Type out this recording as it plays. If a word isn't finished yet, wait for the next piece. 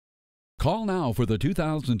Call now for the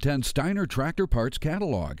 2010 Steiner Tractor Parts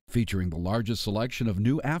Catalog, featuring the largest selection of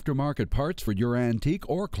new aftermarket parts for your antique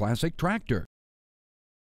or classic tractor.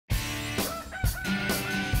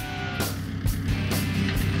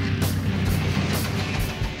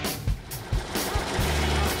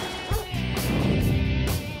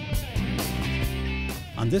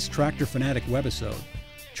 On this Tractor Fanatic Webisode,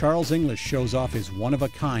 Charles English shows off his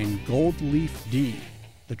one-of-a-kind Gold Leaf D,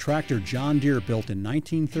 the tractor John Deere built in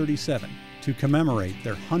 1937 to commemorate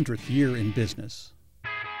their 100th year in business.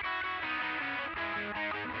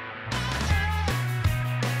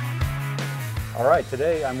 All right,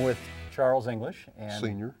 today I'm with Charles English,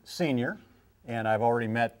 and Senior, and I've already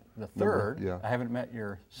met the third. Yeah. I haven't met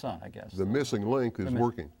your son, I guess. The missing link is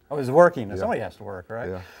working. Oh, it's working. Yeah. Somebody has to work, right?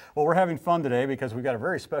 Yeah. Well, we're having fun today because we've got a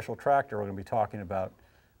very special tractor we're going to be talking about.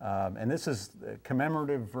 And this is a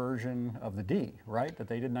commemorative version of the D, right, that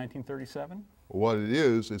they did in 1937? What it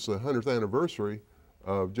is, it's the 100th anniversary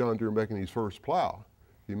of John Deere making his first plow.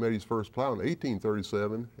 He made his first plow in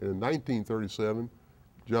 1837, and in 1937,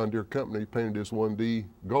 John Deere Company painted this 1D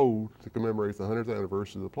gold to commemorate the 100th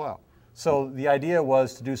anniversary of the plow. So the idea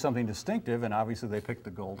was to do something distinctive, and obviously they picked the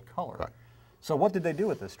gold color. Right. So what did they do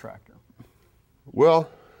with this tractor? Well,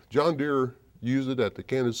 John Deere used it at the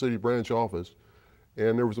Kansas City branch office,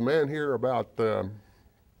 and there was a man here about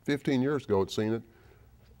 15 years ago had seen it,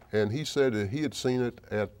 and he said that he had seen it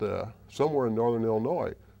at somewhere in northern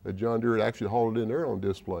Illinois, that John Deere had actually hauled it in there on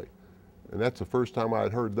display. And that's the first time I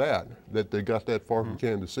had heard that they got that far from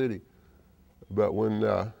Kansas City. But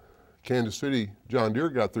when Kansas City John Deere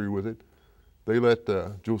got through with it, they let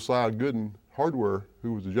Josiah Gooden Hardware,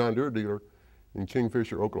 who was a John Deere dealer in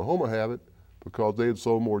Kingfisher, Oklahoma, have it because they had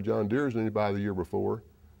sold more John Deeres than anybody the year before.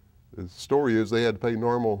 The story is they had to pay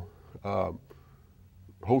normal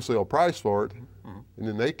wholesale price for it, and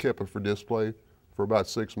then they kept it for display for about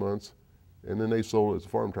 6 months, and then they sold it as a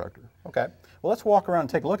farm tractor. Okay. Well, let's walk around and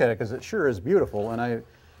take a look at it because it sure is beautiful, and I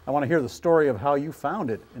want to hear the story of how you found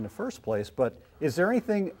it in the first place, but is there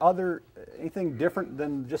anything different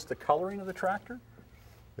than just the coloring of the tractor?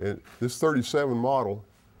 And this 37 model,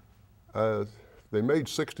 they made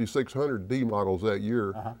 6,600 D models that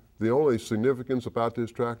year. The only significance about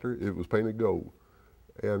this tractor, it was painted gold.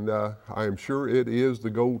 And I am sure it is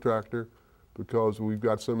the gold tractor because we've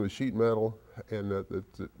got some of the sheet metal and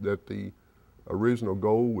that the original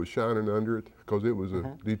gold was shining under it because it was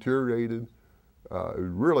deteriorated.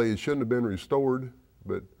 It shouldn't have been restored,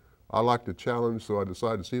 but I like the challenge, so I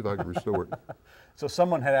decided to see if I could restore it. So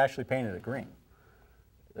someone had actually painted it green?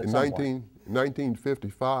 In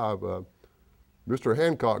 1955, Mr.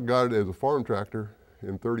 Hancock got it as a farm tractor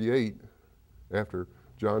in '38 after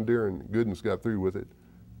John Deere and Goodens got through with it.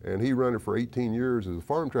 And he ran it for 18 years as a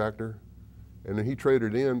farm tractor, and then he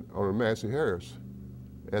traded in on a Massey Harris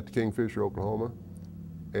at the Kingfisher, Oklahoma.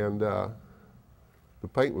 And the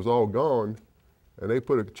paint was all gone, and they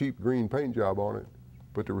put a cheap green paint job on it,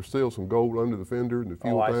 but there was still some gold under the fender and the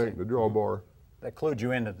fuel tank and the drawbar. That clued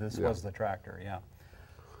you into this was the tractor, yeah.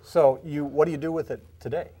 So what do you do with it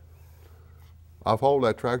today? I've hauled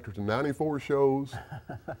that tractor to 94 shows.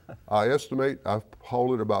 I estimate I've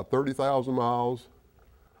hauled it about 30,000 miles.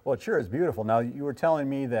 Well, it sure is beautiful. Now, you were telling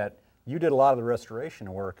me that you did a lot of the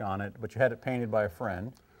restoration work on it, but you had it painted by a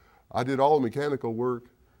friend. I did all the mechanical work,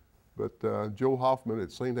 but Joe Hoffman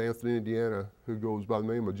at St. Anthony, Indiana, who goes by the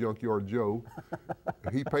name of Junkyard Joe,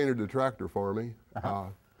 he painted the tractor for me.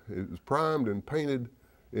 It was primed and painted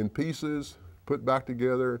in pieces, put back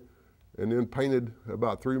together, and then painted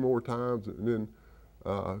about 3 more times, and then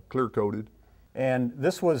clear coated. And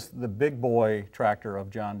this was the big boy tractor of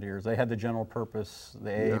John Deere's. They had the general purpose, the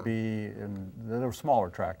AAB, and there were smaller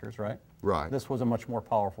tractors, right? Right. This was a much more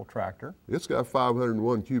powerful tractor. It's got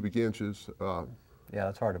 501 cubic inches. Yeah,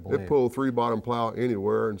 that's hard to believe. It pulled 3 bottom plow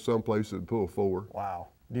anywhere, and some places it pulled 4. Wow.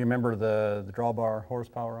 Do you remember the drawbar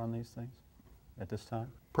horsepower on these things at this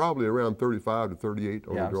time? Probably around 35 to 38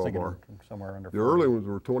 on the drawbar. I was thinking somewhere under 40. The early ones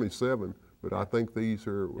were 27, but I think these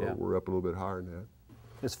were up a little bit higher than that.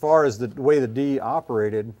 As far as the way the D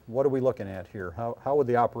operated, what are we looking at here? How would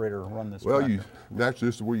the operator run this tractor? This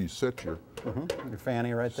is where you set your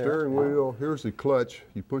fanny right there. Steering wheel. Here's the clutch.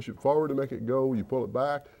 You push it forward to make it go. You pull it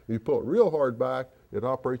back. You pull it real hard back. It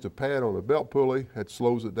operates a pad on a belt pulley that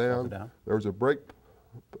slows it down. There's a brake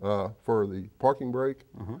for the parking brake.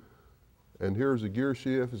 And here's the gear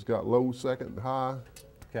shift. It's got low, second, and high.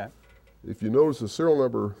 Okay. If you notice, the serial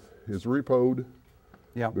number is repoed.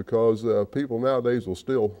 Yeah. Because people nowadays will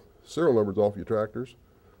steal serial numbers off your tractors.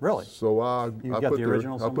 Really? So I put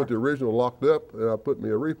the original locked up, and I put me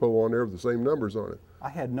a repo on there with the same numbers on it. I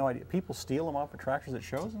had no idea. People steal them off of tractors at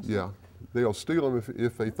shows and stuff? Yeah. they'll steal them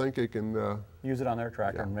if they think they can. Use it on their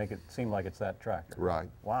tractor and make it seem like it's that tractor. Right.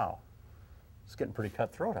 Wow. It's getting pretty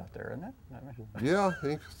cutthroat out there, isn't it? Yeah,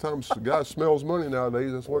 sometimes the guy smells money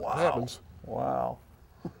nowadays. That's what happens. Wow.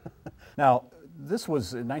 Now, this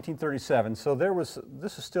was in 1937, so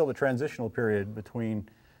this is still the transitional period between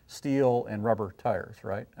steel and rubber tires,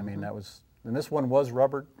 right? I mean, and this one was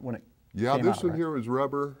rubber when it came out, this one right? here was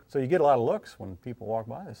rubber. So you get a lot of looks when people walk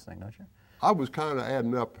by this thing, don't you? I was kind of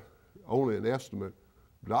adding up only an estimate,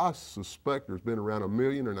 but I suspect there's been around 1.5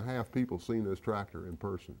 million people seen this tractor in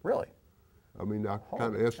person. Really? I mean, I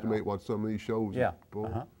kind of estimate what some of these shows. Yeah.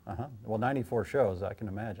 Pull. Well, 94 shows, I can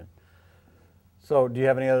imagine. So, do you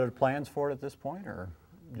have any other plans for it at this point, or?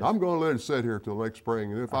 I'm going to let it sit here till next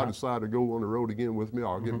spring, and if I decide to go on the road again with me,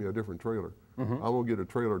 I'll get me a different trailer. I'm going to get a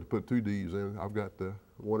trailer to put 2 Ds in. I've got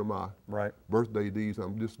one of my birthday Ds.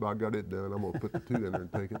 I'm just about got it done. I'm going to put the 2 in there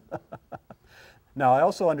and take it. Now, I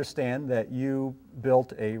also understand that you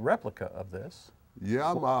built a replica of this.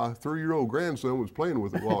 Yeah, my 3-year-old grandson was playing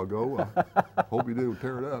with it a while ago. I hope he didn't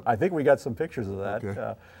tear it up. I think we got some pictures of that.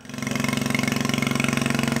 Okay.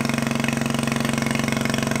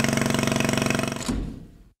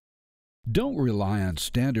 Don't rely on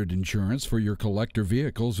standard insurance for your collector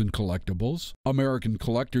vehicles and collectibles. American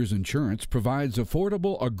Collectors Insurance provides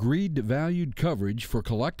affordable, agreed valued coverage for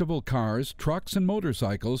collectible cars, trucks, and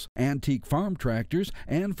motorcycles, antique farm tractors,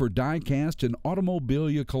 and for die-cast and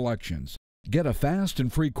automobilia collections. Get a fast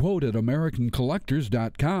and free quote at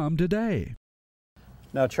AmericanCollectors.com today.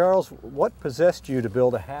 Now, Charles, what possessed you to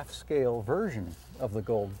build a half-scale version of the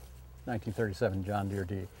gold 1937 John Deere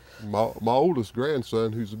D? My oldest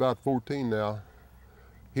grandson, who's about 14 now,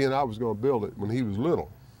 he and I was going to build it when he was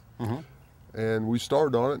little. And we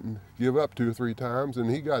started on it and give up 2 or 3 times,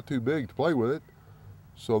 and he got too big to play with it.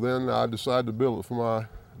 So then I decided to build it for my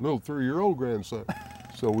little 3-year-old grandson.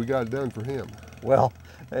 So we got it done for him. Well,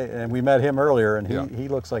 and we met him earlier, and he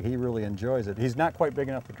looks like he really enjoys it. He's not quite big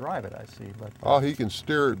enough to drive it, I see. But oh, he can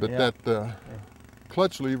steer it, but that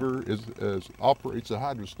clutch lever operates a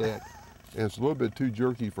hydrostat. And it's a little bit too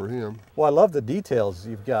jerky for him. Well, I love the details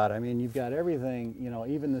you've got. I mean, you've got everything, you know,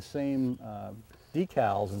 even the same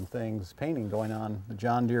decals and things, painting going on, the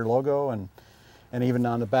John Deere logo and even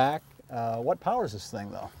on the back. What powers this thing,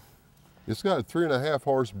 though? It's got a 3.5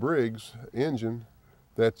 horse Briggs engine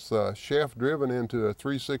that's shaft driven into a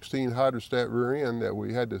 316 hydrostat rear end that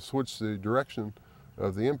we had to switch the direction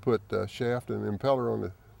of the input shaft and impeller on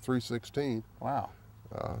the 316. Wow.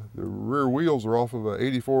 The rear wheels are off of a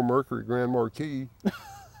 84 Mercury Grand Marquis.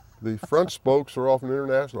 The front spokes are off an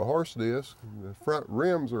International Horse Disc. The front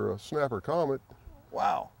rims are a Snapper Comet.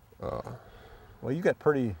 Wow. Well, you got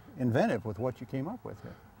pretty inventive with what you came up with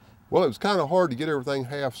here. Well, it was kind of hard to get everything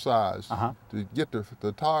half size. To get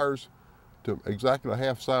the tires to exactly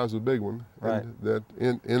half size of the big one. Right. And that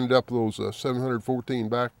ended up those 714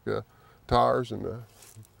 back tires, and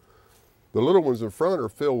the little ones in front are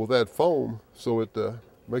filled with that foam, so it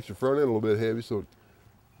makes your front end a little bit heavy. So,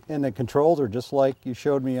 and the controls are just like you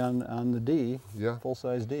showed me on the D, yeah,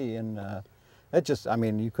 full-size D, and that just, I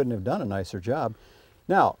mean, you couldn't have done a nicer job.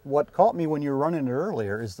 Now, what caught me when you were running it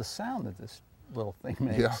earlier is the sound that this little thing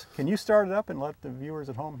makes. Yeah. Can you start it up and let the viewers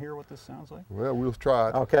at home hear what this sounds like? Well, we'll try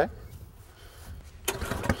it. Okay.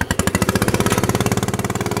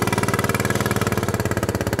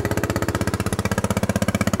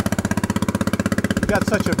 Got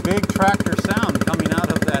such a big tractor sound coming out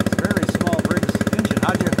of that very small Briggs engine.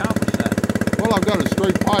 How'd you accomplish that? Well, I've got a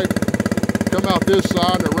straight pipe come out this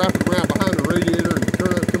side and wrap it around behind the radiator and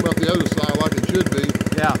come out the other side like it should be.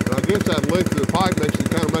 Yeah. And I guess that length of the pipe makes it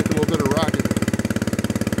kind of make a little bit of racket.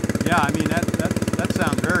 Yeah, I mean, that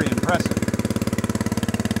sounds very impressive.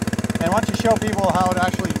 And why don't you show people how it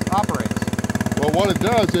actually operates? Well, what it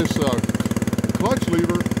does is clutch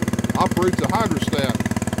lever operates a hydrostat.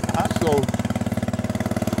 So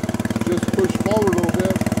just push forward a little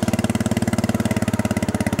bit.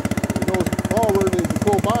 It goes forward, and if you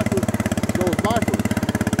pull backwards, it goes backwards.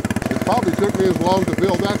 It probably took me as long to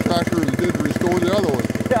build that tractor as it did to restore the other one.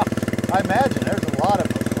 Yeah, I imagine there's a lot of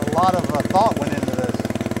thought went into this.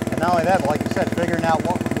 And not only that, but like you said, figuring out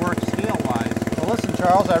what would work scale-wise. Well, listen,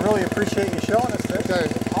 Charles, I really appreciate you showing us this. Okay.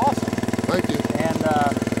 It's awesome. Thank you. And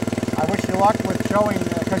I wish you luck with showing,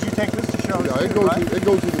 because you take this to shows yeah, too, right? It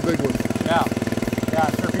goes to the big one. Yeah. Yeah,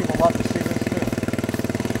 I'm sure people love to see this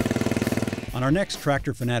too. On our next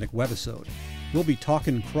Tractor Fanatic webisode, we'll be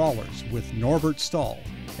talking crawlers with Norbert Stahl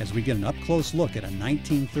as we get an up-close look at a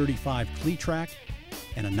 1935 Kleetrack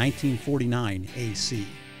and a 1949 AC.